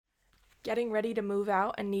Getting ready to move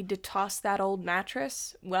out and need to toss that old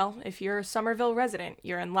mattress? Well, if you're a Somerville resident,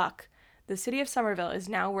 you're in luck. The city of Somerville is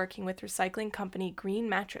now working with recycling company Green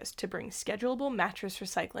Mattress to bring schedulable mattress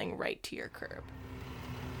recycling right to your curb.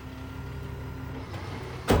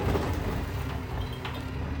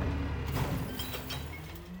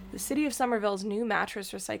 The City of Somerville's new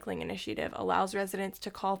mattress recycling initiative allows residents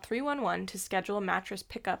to call 311 to schedule a mattress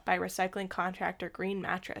pickup by recycling contractor Green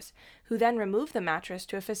Mattress, who then remove the mattress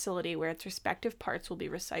to a facility where its respective parts will be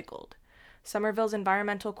recycled. Somerville's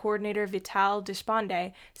environmental coordinator Vital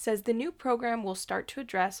Deshpande says the new program will start to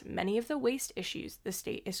address many of the waste issues the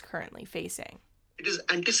state is currently facing. It is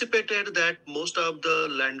anticipated that most of the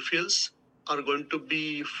landfills are going to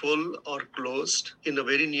be full or closed in the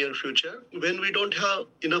very near future. When we don't have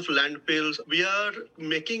enough landfills, we are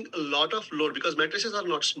making a lot of load because mattresses are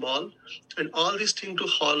not small, and all these things to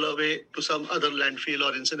haul away to some other landfill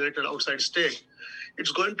or incinerator outside state.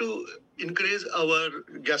 It's going to increase our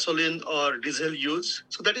gasoline or diesel use.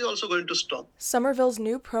 So that is also going to stop. Somerville's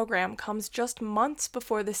new program comes just months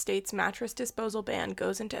before the state's mattress disposal ban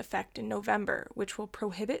goes into effect in November, which will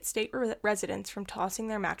prohibit state residents from tossing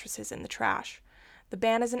their mattresses in the trash. The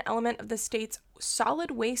ban is an element of the state's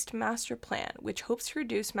Solid Waste Master Plan, which hopes to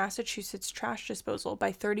reduce Massachusetts trash disposal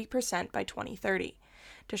by 30% by 2030.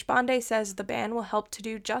 Deshpande says the ban will help to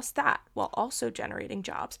do just that, while also generating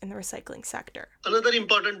jobs in the recycling sector. Another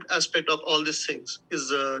important aspect of all these things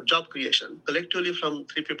is job creation. Collectively, from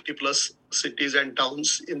 350 plus cities and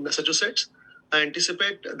towns in Massachusetts, I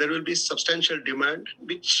anticipate there will be substantial demand,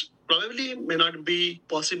 which probably may not be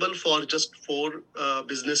possible for just four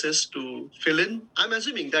businesses to fill in. I'm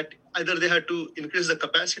assuming that either they have to increase the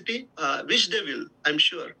capacity, which they will, I'm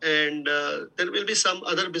sure, and there will be some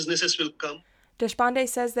other businesses will come. Deshpande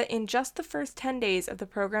says that in just the first 10 days of the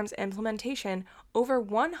program's implementation, over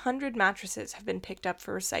 100 mattresses have been picked up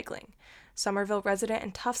for recycling. Somerville resident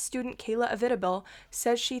and Tufts student Kayla Avitabile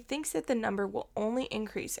says she thinks that the number will only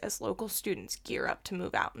increase as local students gear up to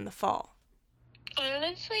move out in the fall. I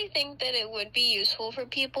honestly think that it would be useful for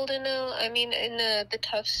people to know, in the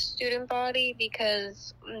Tufts student body,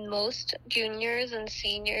 because most juniors and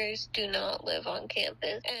seniors do not live on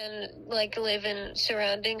campus and, live in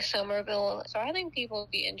surrounding Somerville. So I think people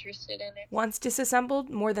would be interested in it. Once disassembled,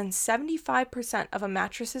 more than 75% of a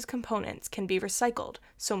mattress's components can be recycled,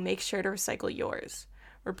 so make sure to recycle yours.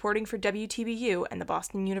 Reporting for WTBU and the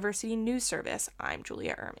Boston University News Service, I'm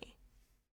Julia Ermy.